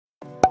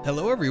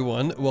Hello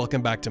everyone,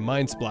 welcome back to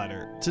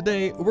Mindsplatter.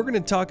 Today, we're going to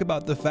talk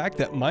about the fact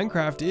that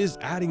Minecraft is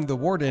adding the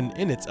Warden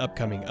in its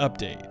upcoming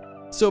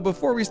update. So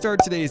before we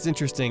start today's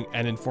interesting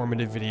and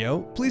informative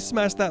video, please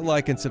smash that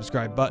like and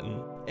subscribe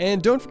button.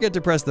 And don't forget to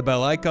press the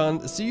bell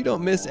icon so you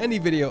don't miss any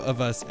video of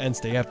us and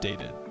stay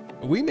updated.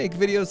 We make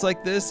videos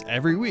like this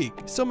every week,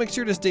 so make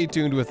sure to stay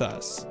tuned with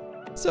us.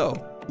 So,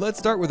 let's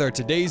start with our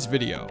today's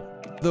video.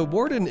 The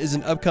Warden is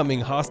an upcoming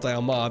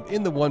hostile mob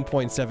in the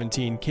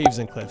 1.17 Caves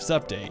and Cliffs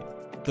update.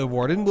 The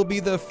Warden will be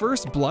the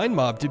first blind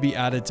mob to be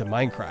added to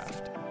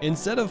Minecraft.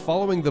 Instead of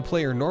following the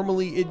player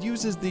normally, it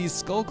uses these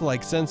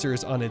skulk-like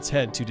sensors on its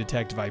head to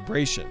detect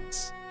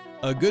vibrations.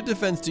 A good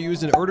defense to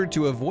use in order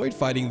to avoid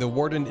fighting the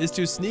Warden is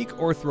to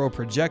sneak or throw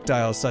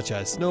projectiles such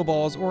as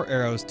snowballs or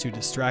arrows to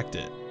distract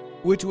it,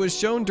 which was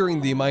shown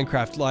during the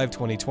Minecraft Live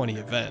 2020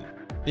 event.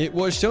 It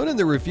was shown in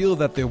the reveal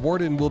that the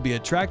Warden will be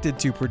attracted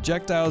to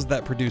projectiles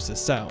that produce a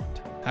sound.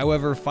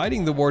 However,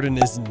 fighting the Warden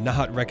is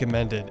not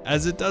recommended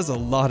as it does a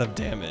lot of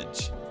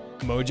damage.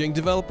 Mojang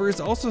developers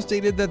also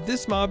stated that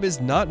this mob is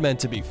not meant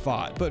to be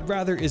fought, but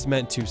rather is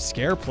meant to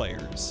scare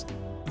players.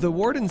 The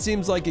Warden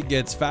seems like it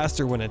gets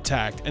faster when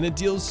attacked, and it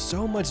deals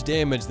so much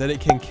damage that it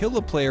can kill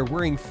a player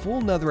wearing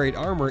full netherite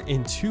armor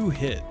in 2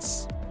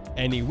 hits.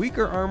 Any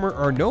weaker armor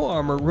or no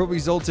armor will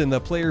result in the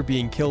player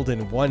being killed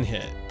in 1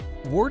 hit.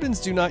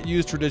 Wardens do not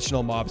use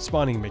traditional mob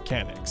spawning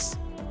mechanics.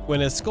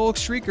 When a Skulk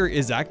Shrieker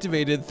is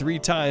activated 3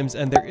 times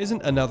and there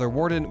isn't another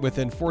Warden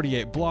within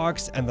 48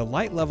 blocks and the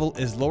light level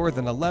is lower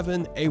than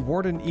 11, a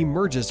Warden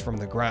emerges from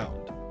the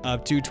ground.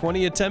 Up to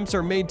 20 attempts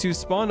are made to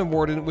spawn a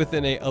Warden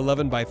within a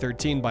 11 by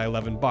 13 by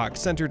 11 box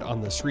centered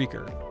on the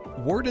Shrieker.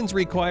 Wardens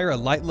require a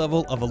light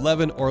level of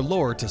 11 or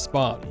lower to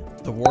spawn.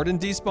 The Warden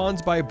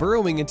despawns by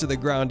burrowing into the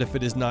ground if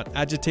it is not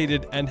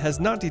agitated and has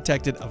not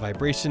detected a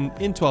vibration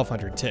in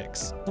 1200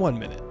 ticks, 1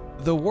 minute.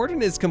 The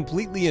Warden is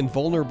completely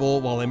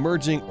invulnerable while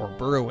emerging or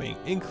burrowing,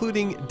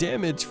 including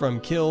damage from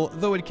kill,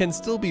 though it can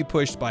still be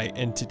pushed by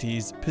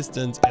entities,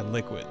 pistons, and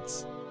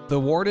liquids. The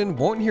Warden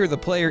won't hear the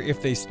player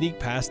if they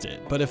sneak past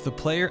it, but if the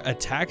player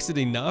attacks it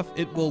enough,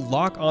 it will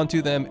lock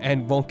onto them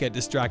and won't get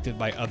distracted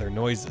by other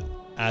noises.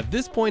 At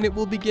this point, it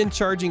will begin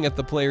charging at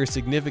the player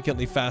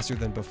significantly faster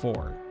than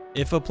before.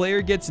 If a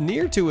player gets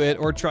near to it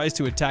or tries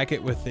to attack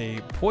it with a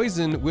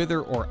poison,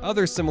 wither, or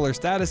other similar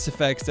status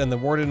effects, then the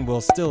Warden will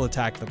still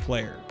attack the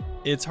player.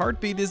 Its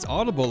heartbeat is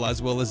audible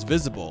as well as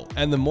visible,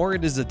 and the more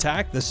it is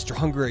attacked, the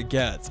stronger it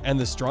gets, and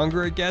the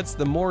stronger it gets,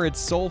 the more its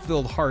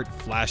soul-filled heart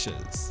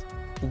flashes.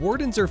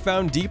 Wardens are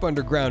found deep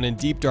underground in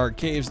deep dark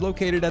caves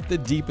located at the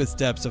deepest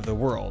depths of the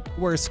world,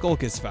 where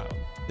Skulk is found.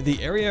 The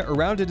area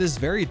around it is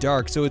very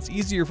dark, so it's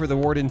easier for the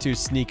Warden to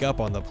sneak up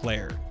on the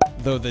player.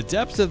 Though the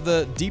depths of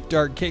the deep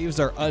dark caves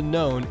are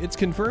unknown, it's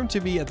confirmed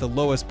to be at the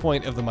lowest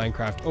point of the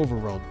Minecraft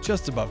overworld,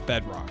 just above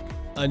bedrock.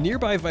 A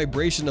nearby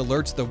vibration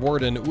alerts the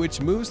Warden,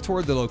 which moves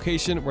toward the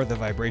location where the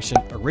vibration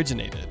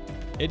originated.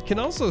 It can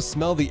also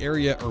smell the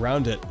area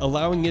around it,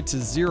 allowing it to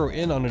zero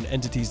in on an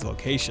entity's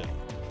location.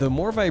 The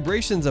more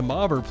vibrations a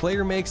mob or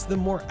player makes, the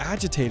more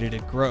agitated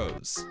it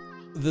grows.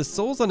 The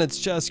souls on its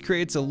chest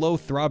creates a low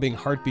throbbing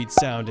heartbeat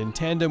sound in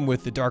tandem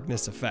with the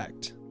darkness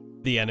effect.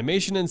 The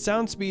animation and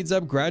sound speeds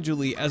up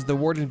gradually as the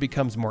Warden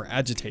becomes more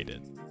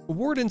agitated.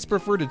 Wardens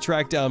prefer to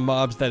track down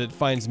mobs that it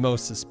finds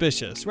most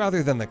suspicious,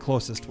 rather than the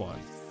closest one.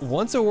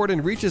 Once a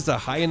Warden reaches a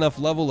high enough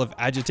level of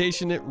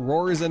agitation, it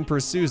roars and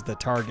pursues the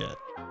target.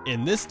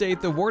 In this state,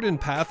 the Warden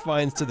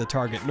pathfinds to the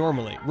target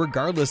normally,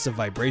 regardless of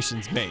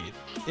vibrations made.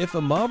 If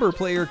a mob or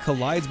player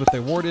collides with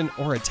the Warden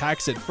or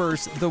attacks it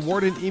first, the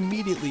Warden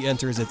immediately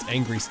enters its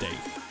angry state.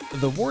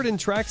 The Warden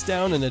tracks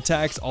down and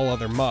attacks all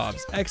other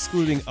mobs,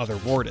 excluding other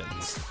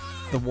Wardens.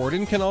 The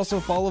Warden can also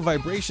follow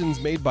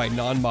vibrations made by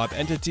non-mob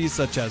entities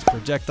such as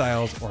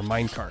projectiles or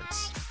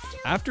minecarts.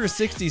 After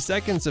 60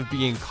 seconds of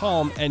being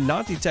calm and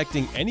not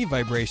detecting any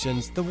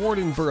vibrations, the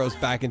Warden burrows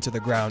back into the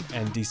ground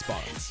and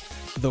despawns.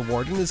 The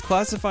Warden is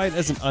classified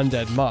as an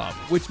undead mob,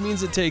 which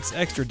means it takes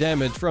extra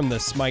damage from the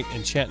Smite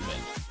enchantment,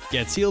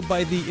 gets healed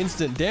by the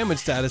instant damage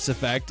status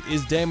effect,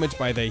 is damaged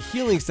by the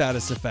healing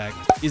status effect,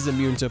 is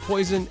immune to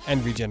poison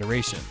and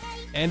regeneration,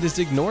 and is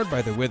ignored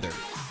by the Wither.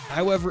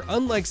 However,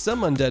 unlike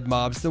some undead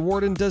mobs, the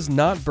Warden does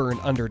not burn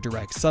under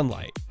direct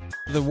sunlight.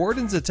 The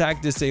Warden's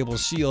attack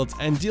disables shields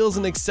and deals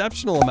an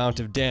exceptional amount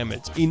of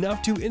damage,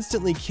 enough to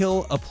instantly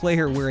kill a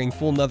player wearing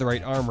full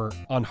netherite armor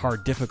on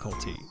hard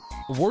difficulty.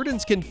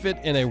 Wardens can fit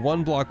in a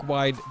 1 block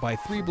wide by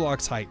 3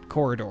 blocks height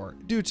corridor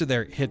due to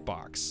their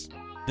hitbox.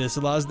 This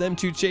allows them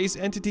to chase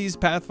entities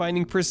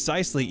pathfinding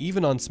precisely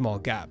even on small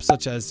gaps,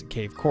 such as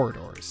cave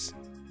corridors.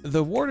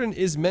 The Warden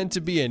is meant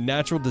to be a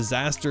natural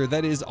disaster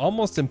that is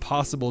almost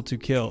impossible to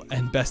kill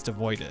and best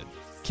avoided.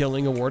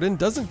 Killing a Warden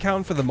doesn't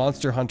count for the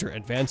Monster Hunter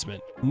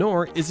advancement,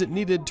 nor is it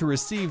needed to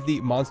receive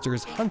the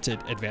Monsters Hunted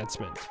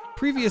advancement.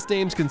 Previous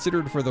names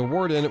considered for the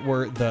Warden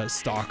were the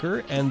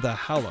Stalker and the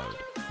Hallowed.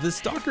 The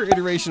Stalker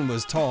iteration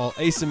was tall,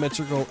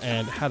 asymmetrical,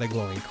 and had a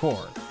glowing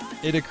core.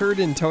 It occurred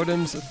in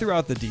totems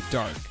throughout the Deep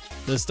Dark.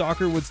 The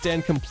Stalker would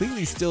stand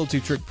completely still to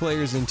trick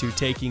players into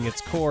taking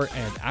its core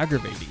and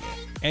aggravating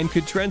it. and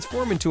could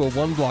transform into a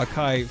 1-block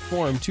high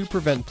form to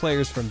prevent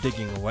players from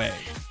digging away.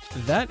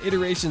 That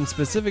iteration,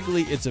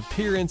 specifically its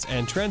appearance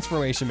and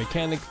transformation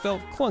mechanic,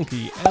 felt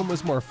clunky and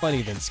was more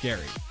funny than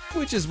scary,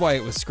 which is why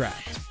it was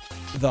scrapped.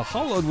 The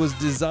Hollowed was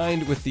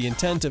designed with the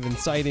intent of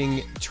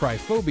inciting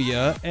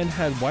tryphobia and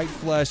had white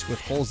flesh with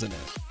holes in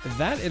it.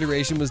 That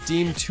iteration was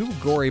deemed too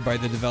gory by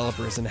the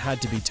developers and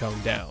had to be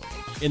toned down.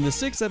 In the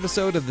 6th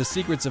episode of The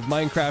Secrets of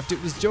Minecraft,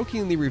 it was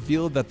jokingly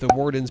revealed that the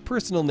Warden's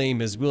personal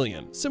name is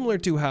William, similar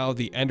to how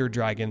the Ender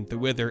Dragon, the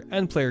Wither,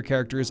 and player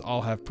characters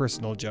all have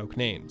personal joke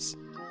names.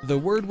 The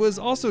word was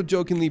also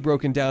jokingly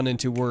broken down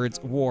into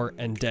words war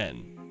and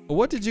den.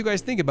 What did you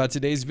guys think about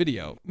today's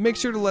video? Make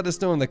sure to let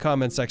us know in the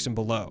comment section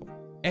below.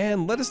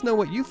 And let us know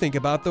what you think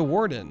about the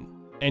Warden.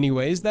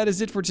 Anyways, that is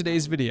it for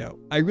today's video.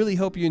 I really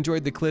hope you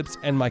enjoyed the clips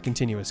and my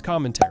continuous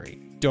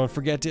commentary. Don't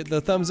forget to hit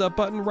the thumbs up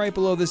button right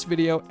below this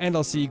video, and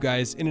I'll see you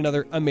guys in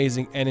another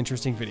amazing and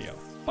interesting video.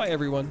 Bye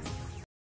everyone.